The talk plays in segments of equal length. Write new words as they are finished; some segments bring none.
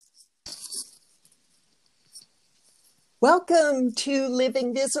Welcome to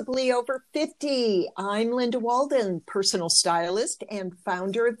Living Visibly Over 50. I'm Linda Walden, personal stylist and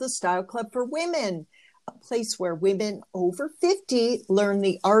founder of the Style Club for Women, a place where women over 50 learn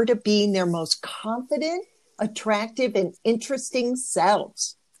the art of being their most confident, attractive, and interesting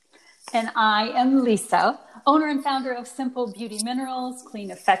selves. And I am Lisa, owner and founder of Simple Beauty Minerals,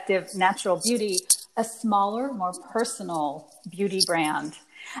 clean, effective, natural beauty, a smaller, more personal beauty brand.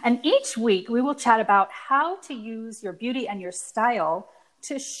 And each week we will chat about how to use your beauty and your style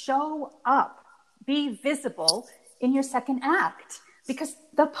to show up, be visible in your second act, because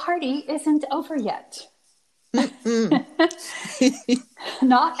the party isn't over yet.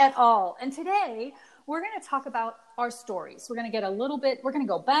 Not at all. And today we're going to talk about our stories. We're going to we're going to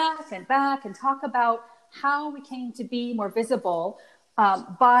go back and talk about how we came to be more visible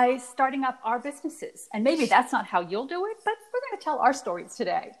by starting up our businesses. And maybe that's not how you'll do it, but we're going to tell our stories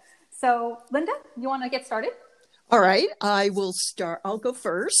today. So, Linda, you want to get started? All right, I will start. I'll go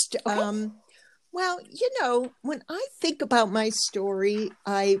first. Okay. When I think about my story,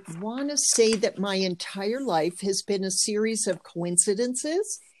 I want to say that my entire life has been a series of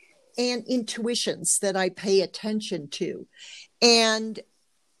coincidences and intuitions that I pay attention to. And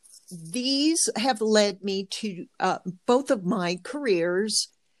these have led me to both of my careers,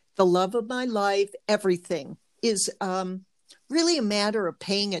 the love of my life. Everything is really a matter of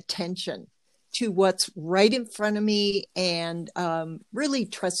paying attention to what's right in front of me and really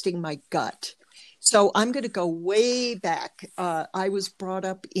trusting my gut. So I'm going to go way back. I was brought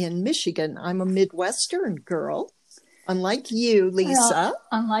up in Michigan. I'm a Midwestern girl. Unlike you, Lisa. Well,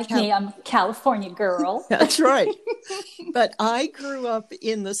 unlike me, I'm a California girl. That's right. But I grew up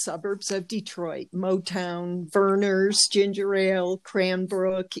in the suburbs of Detroit, Motown, Verner's, Ginger Ale,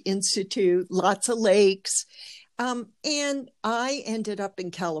 Cranbrook, Institute, lots of lakes. And I ended up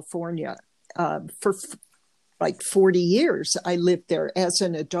in California for like 40 years. I lived there as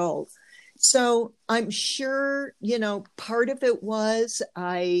an adult. So I'm sure, part of it was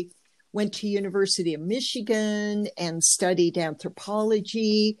I went to University of Michigan and studied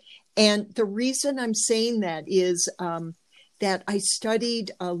anthropology. And the reason I'm saying that is that I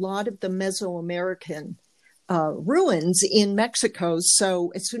studied a lot of the Mesoamerican ruins in Mexico.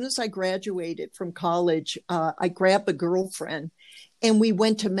 So as soon as I graduated from college, I grabbed a girlfriend and we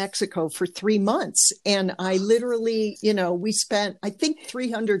went to Mexico for 3 months. And I literally, we spent, I think,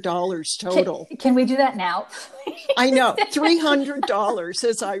 $300 total. Can we do that now? I know, $300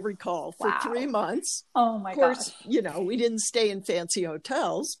 as I recall for 3 months. Oh my gosh. Of gosh. course, we didn't stay in fancy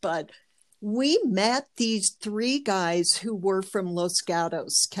hotels, but we met these 3 guys who were from Los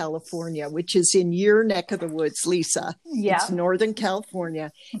Gatos, California, which is in your neck of the woods, Lisa. Yeah. It's Northern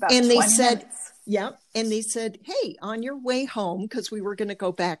California. About and they 20 said, minutes. Yeah. And they said, hey, on your way home, because we were going to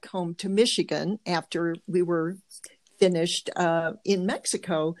go back home to Michigan after we were finished in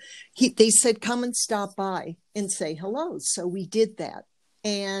Mexico, they said, come and stop by and say hello. So we did that.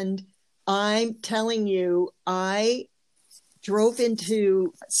 And I'm telling you, I drove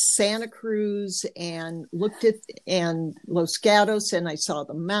into Santa Cruz and looked at and Los Gatos, and I saw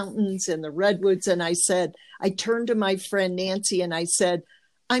the mountains and the redwoods. And I turned to my friend Nancy and I said,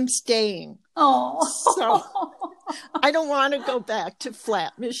 I'm staying. Oh, so I don't want to go back to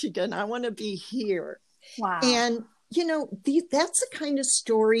Flat, Michigan. I want to be here. Wow. And, that's the kind of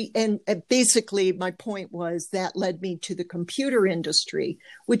story. And basically my point was that led me to the computer industry,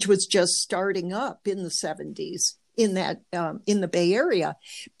 which was just starting up in the 70s in the Bay Area.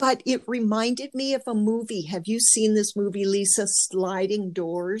 But it reminded me of a movie. Have you seen this movie, Lisa, Sliding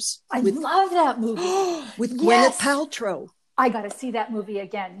Doors? I love that movie. With Gwyneth Paltrow. I got to see that movie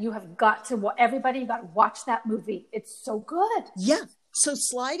again. You have got to, everybody, you got to watch that movie. It's so good. Yeah. So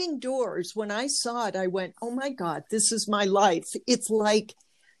Sliding Doors, when I saw it, I went, oh my God, this is my life. It's like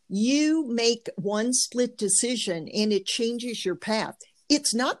you make one split decision and it changes your path.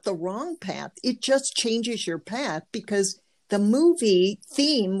 It's not the wrong path. It just changes your path because the movie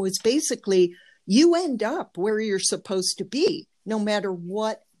theme was basically you end up where you're supposed to be, no matter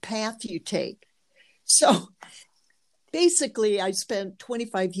what path you take. So basically, I spent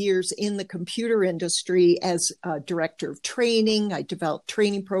 25 years in the computer industry as a director of training. I developed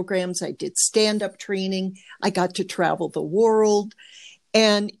training programs. I did stand-up training. I got to travel the world,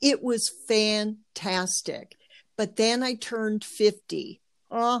 and it was fantastic. But then I turned 50.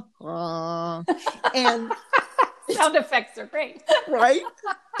 And sound effects are great. Right?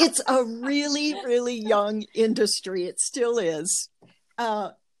 It's a really, really young industry. It still is.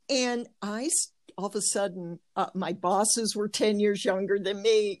 And all of a sudden, my bosses were 10 years younger than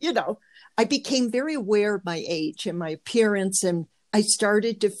me. I became very aware of my age and my appearance, and I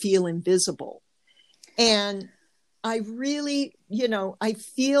started to feel invisible. And I really, I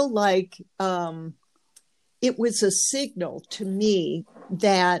feel like it was a signal to me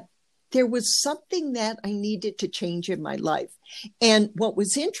that there was something that I needed to change in my life. And what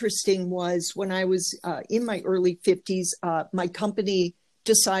was interesting was when I was in my early 50s, my company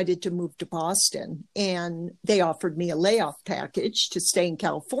decided to move to Boston, and they offered me a layoff package to stay in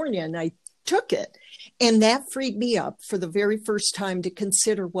California, and I took it. And that freed me up for the very first time to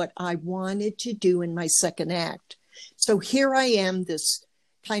consider what I wanted to do in my second act. So here I am, this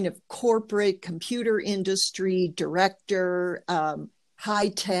kind of corporate computer industry director, high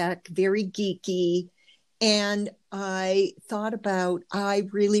tech, very geeky. And I thought about, I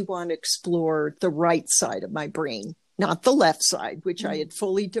really want to explore the right side of my brain, not the left side, which I had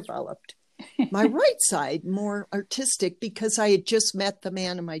fully developed. My right side, more artistic, because I had just met the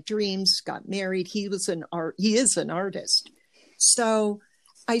man of my dreams, got married. He is an artist. So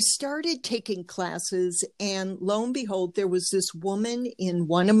I started taking classes, and lo and behold, there was this woman in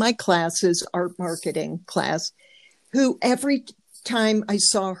one of my classes, art marketing class, who every time I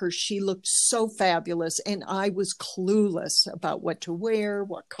saw her, she looked so fabulous, and I was clueless about what to wear,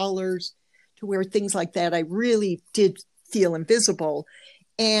 what colors to wear, things like that. I really did feel invisible.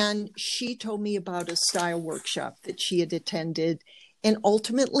 And she told me about a style workshop that she had attended. And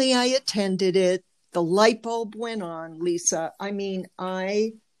ultimately, I attended it. The light bulb went on, Lisa. I mean,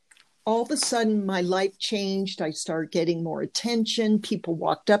 all of a sudden, my life changed. I started getting more attention. People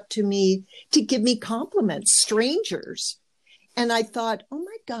walked up to me to give me compliments, strangers. And I thought, oh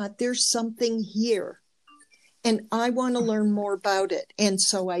my God, there's something here. And I want to learn more about it. And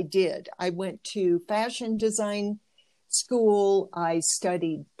so I did. I went to fashion design school. I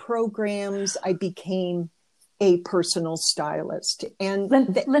studied programs. I became a personal stylist. And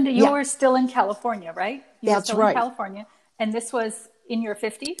Linda, you were still in California, right? You That's were still right. in California. And this was in your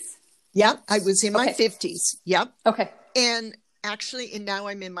 50s? Yeah, I was in my 50s. Yep. Okay. And actually, and now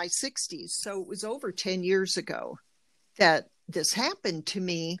I'm in my 60s. So it was over 10 years ago that this happened to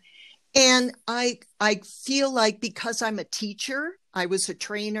me. And I feel like because I'm a teacher, I was a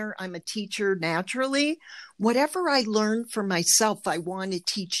trainer, I'm a teacher naturally, whatever I learned for myself, I want to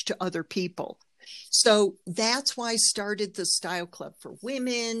teach to other people. So that's why I started the Style Club for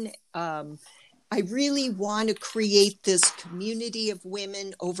Women. I really want to create this community of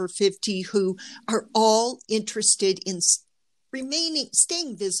women over 50 who are all interested in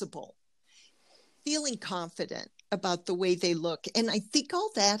staying visible, feeling confident about the way they look. And I think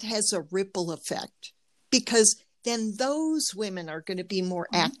all that has a ripple effect, because then those women are going to be more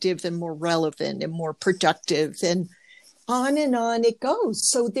active and more relevant and more productive, and on it goes.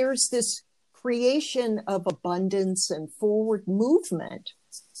 So there's this creation of abundance and forward movement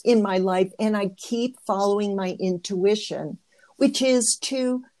in my life. And I keep following my intuition, which is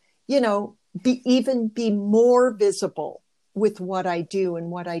to, be more visible with what I do and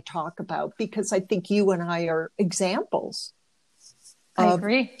what I talk about, because I think you and I are examples I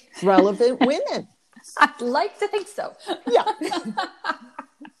agree. Relevant women. I'd like to think so. Yeah.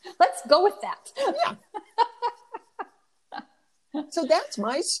 Let's go with that. Yeah. So that's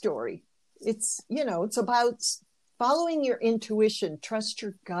my story. It's about following your intuition. Trust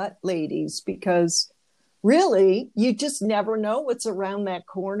your gut, ladies, because really you just never know what's around that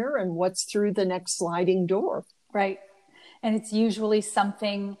corner and what's through the next sliding door. Right. And it's usually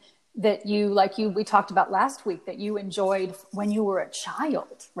something that we talked about last week, that you enjoyed when you were a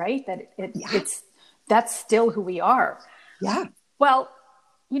child, right? That that's still who we are. Yeah. Well,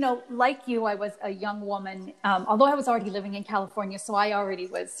 like you, I was a young woman, although I was already living in California. So I already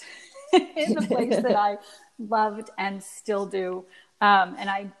was in the place that I loved and still do. And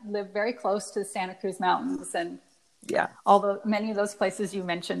I live very close to the Santa Cruz Mountains, and many of those places you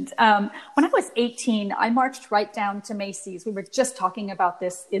mentioned. When I was 18, I marched right down to Macy's. We were just talking about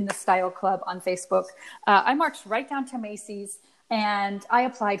this in the Style Club on Facebook. I marched right down to Macy's, and I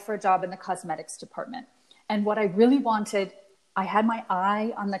applied for a job in the cosmetics department. And what I really wanted, I had my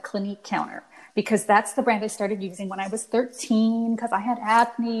eye on the Clinique counter, because that's the brand I started using when I was 13, because I had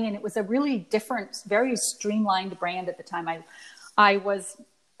acne, and it was a really different, very streamlined brand at the time. I was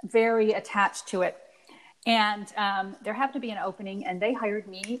very attached to it. And there happened to be an opening, and they hired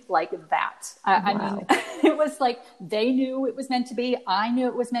me like that. I mean, it was like they knew it was meant to be. I knew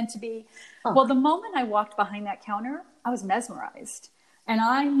it was meant to be. Oh. Well, the moment I walked behind that counter, I was mesmerized. And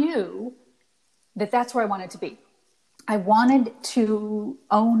I knew that that's where I wanted to be. I wanted to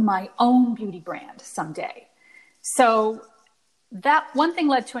own my own beauty brand someday. So that one thing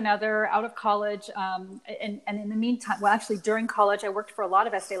led to another. Out of college, and in the meantime, well, actually during college, I worked for a lot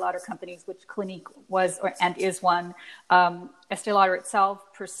of Estee Lauder companies, which Clinique was and is one. Estee Lauder itself,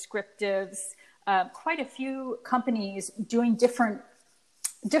 Prescriptives, quite a few companies doing different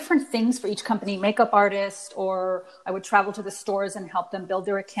things for each company, makeup artist, or I would travel to the stores and help them build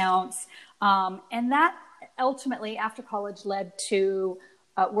their accounts. And that ultimately, after college, led to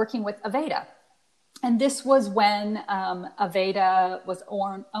working with Aveda. And this was when Aveda was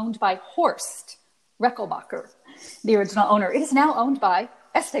owned by Horst Rechelbacher, the original owner. It is now owned by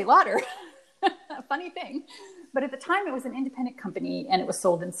Estee Lauder. A funny thing. But at the time, it was an independent company, and it was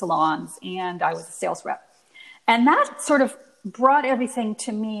sold in salons, and I was a sales rep. And that sort of brought everything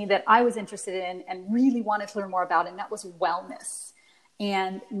to me that I was interested in and really wanted to learn more about, and that was wellness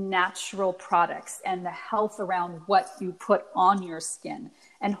and natural products and the health around what you put on your skin.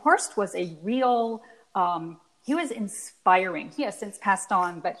 And Horst was a real, he was inspiring. He has since passed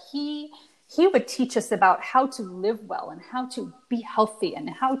on, but he would teach us about how to live well and how to be healthy and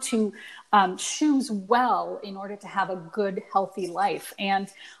how to choose well in order to have a good, healthy life. And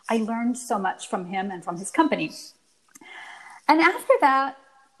I learned so much from him and from his company. And after that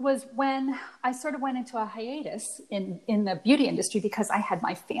was when I sort of went into a hiatus in the beauty industry because I had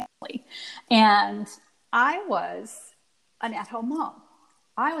my family. And I was an at-home mom.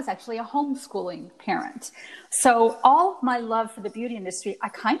 I was actually a homeschooling parent. So all of my love for the beauty industry,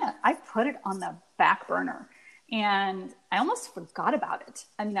 I put it on the back burner, and I almost forgot about it.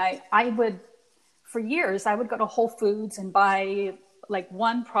 I mean, I would, for years, I would go to Whole Foods and buy like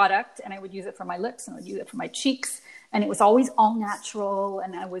one product, and I would use it for my lips and I would use it for my cheeks. And it was always all natural.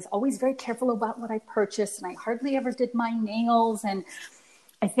 And I was always very careful about what I purchased. And I hardly ever did my nails. And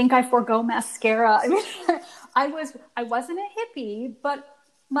I think I forego mascara. I mean, I wasn't a hippie, but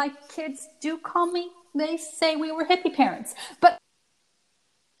my kids do call me, they say we were hippie parents. But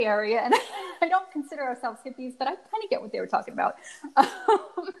area, and I don't consider ourselves hippies, but I kind of get what they were talking about.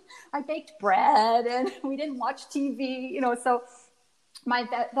 I baked bread and we didn't watch TV, so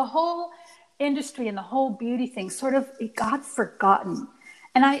the whole industry and the whole beauty thing it got forgotten.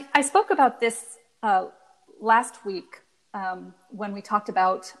 And I spoke about this last week when we talked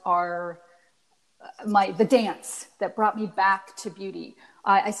about the dance that brought me back to beauty.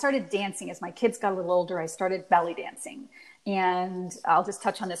 I started dancing as my kids got a little older. I started belly dancing, and I'll just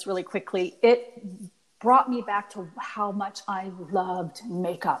touch on this really quickly. It brought me back to how much I loved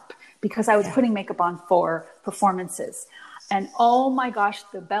makeup because I was putting makeup on for performances. And oh my gosh,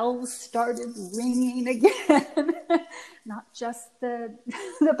 the bells started ringing again. Not just the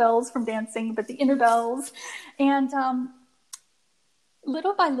bells from dancing, but the inner bells. And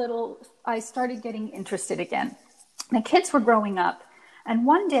little by little, I started getting interested again. The kids were growing up. And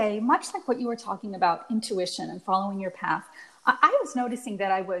one day, much like what you were talking about, intuition and following your path, I was noticing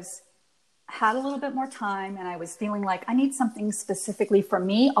that I had a little bit more time, and I was feeling like I need something specifically for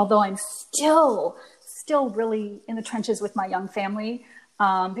me, although I'm still really in the trenches with my young family.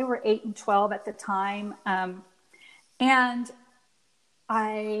 They were 8 and 12 at the time. And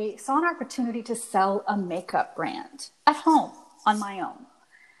I saw an opportunity to sell a makeup brand at home on my own.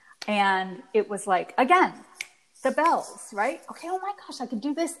 And it was like, again, the bells, right? Okay, oh my gosh, I could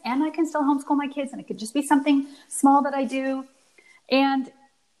do this, and I can still homeschool my kids, and it could just be something small that I do. And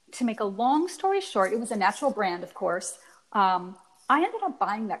to make a long story short, it was a natural brand, of course. I ended up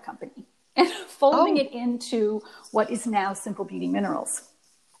buying that company and folding it into what is now Simple Beauty Minerals.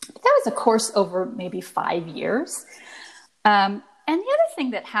 That was a course over maybe 5 years. And the other thing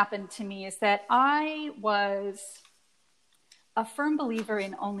that happened to me is that I was a firm believer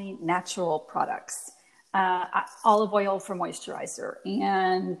in only natural products. Olive oil for moisturizer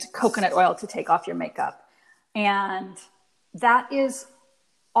and coconut oil to take off your makeup. And that is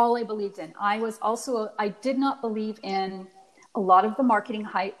all I believed in. I did not believe in a lot of the marketing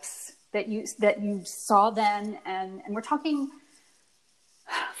hypes that you saw then. And we're talking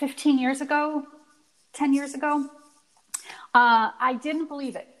 15 years ago, 10 years ago. I didn't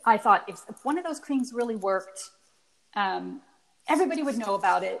believe it. I thought if one of those creams really worked, everybody would know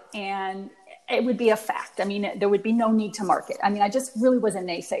about it and it would be a fact. I mean, there would be no need to market. I mean, I just really was a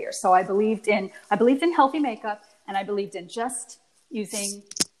naysayer. So I believed in healthy makeup, and I believed in just using,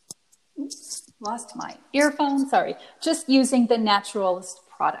 lost my earphone, sorry, just using the naturalist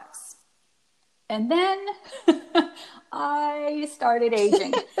products. And then I started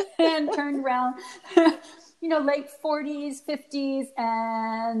aging and turned around, late 40s, 50s.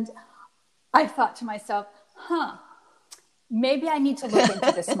 And I thought to myself, maybe I need to look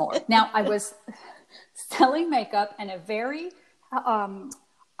into this more. Now, I was selling makeup, and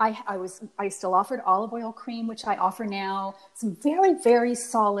I still offered olive oil cream, which I offer now, some very, very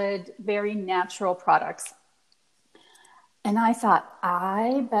solid, very natural products. And I thought,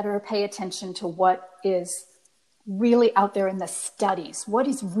 I better pay attention to what is really out there in the studies? What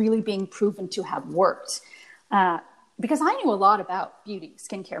is really being proven to have worked? Because I knew a lot about beauty,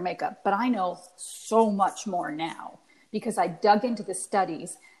 skincare, makeup, but I know so much more now because I dug into the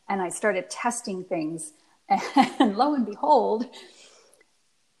studies and I started testing things. And lo and behold,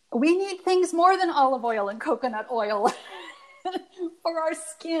 we need things more than olive oil and coconut oil for our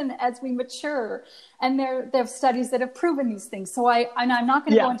skin as we mature. And there are studies that have proven these things. So I'm not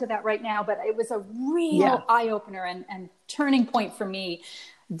going to go into that right now, but it was a real eye-opener and turning point for me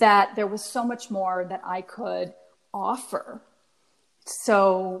that there was so much more that I could offer.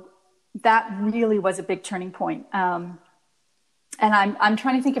 So that really was a big turning point. And I'm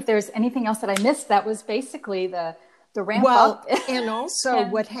trying to think if there's anything else that I missed. That was basically the ramp up. And also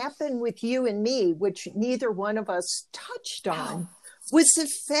what happened with you and me, which neither one of us touched on, was the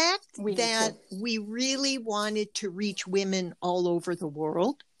fact that we really wanted to reach women all over the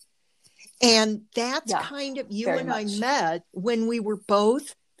world. And that's kind of, you and I met when we were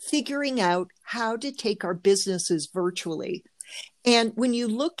both figuring out how to take our businesses virtually. And when you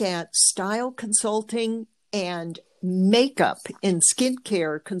look at style consulting and makeup and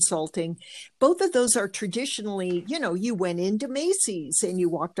skincare consulting, both of those are traditionally, you went into Macy's and you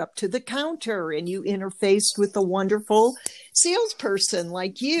walked up to the counter and you interfaced with a wonderful salesperson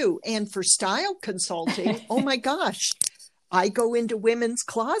like you. And for style consulting, oh my gosh, I go into women's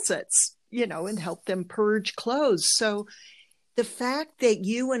closets, and help them purge clothes. So the fact that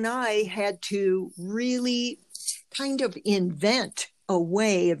you and I had to really kind of invent a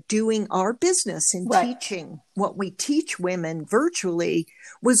way of doing our business and teaching what we teach women virtually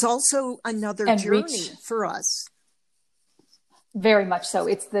was also another journey for us. Very much so.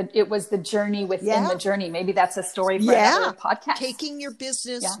 It was the journey within the journey. Maybe that's a story for another podcast. Taking your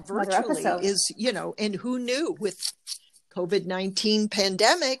business virtually is, and who knew with COVID-19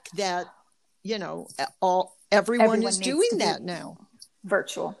 pandemic that, everyone is doing that now.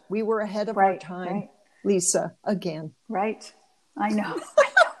 Virtual. We were ahead of our time, Lisa, again. Right. I know,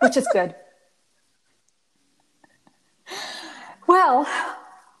 which is good. Well,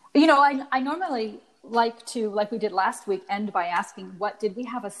 I normally like to, like we did last week, end by asking, did we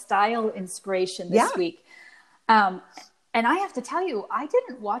have a style inspiration this week? And I have to tell you, I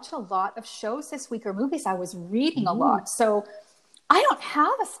didn't watch a lot of shows this week or movies. I was reading a lot. So I don't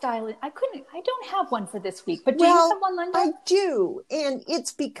have a style. I don't have one for this week, but do you have one, Linda? I do. And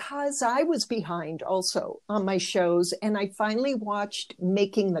it's because I was behind also on my shows. And I finally watched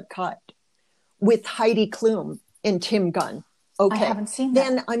Making the Cut with Heidi Klum and Tim Gunn. Okay. I haven't seen that.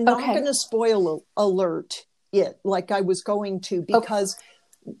 Then I'm not going to spoil alert it like I was going to, because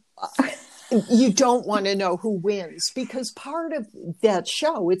you don't want to know who wins, because part of that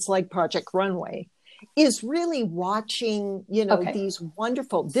show, it's like Project Runway, is really watching,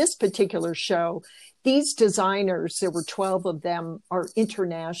 this particular show, these designers, there were 12 of them, are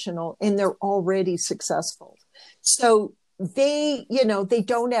international and they're already successful. So they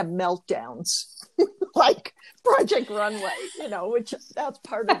don't have meltdowns like Project Runway, which that's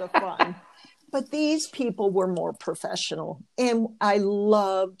part of the fun. But these people were more professional. And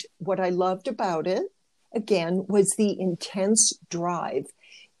what I loved about it, again, was the intense drive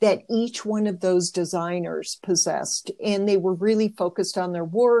that each one of those designers possessed. And they were really focused on their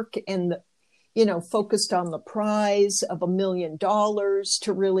work and, focused on the prize of $1 million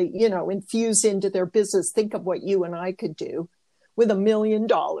to really, infuse into their business. Think of what you and I could do with $1 million.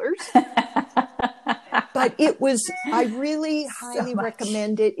 But I really highly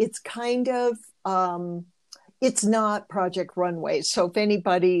recommend it. It's kind of, it's not Project Runway. So if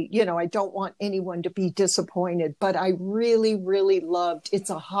anybody, I don't want anyone to be disappointed, but I really, really loved, it's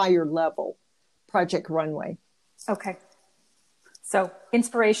a higher level Project Runway. Okay. So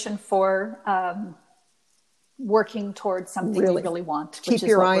inspiration for working towards something you really want. Keep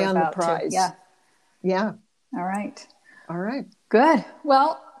your eye on the prize. Yeah. All right. Good.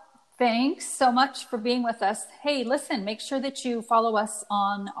 Well, thanks so much for being with us. Hey, listen, make sure that you follow us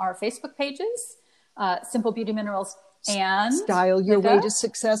on our Facebook pages, Simple Beauty Minerals and Style Your Way to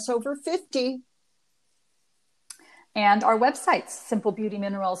Success Over 50. And our websites,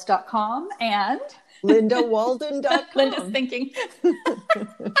 simplebeautyminerals.com and LindaWalden.com. Linda's thinking.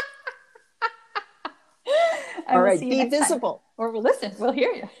 All right, be visible. Or we'll listen, we'll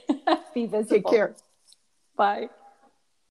hear you. Be visible. Take care. Bye.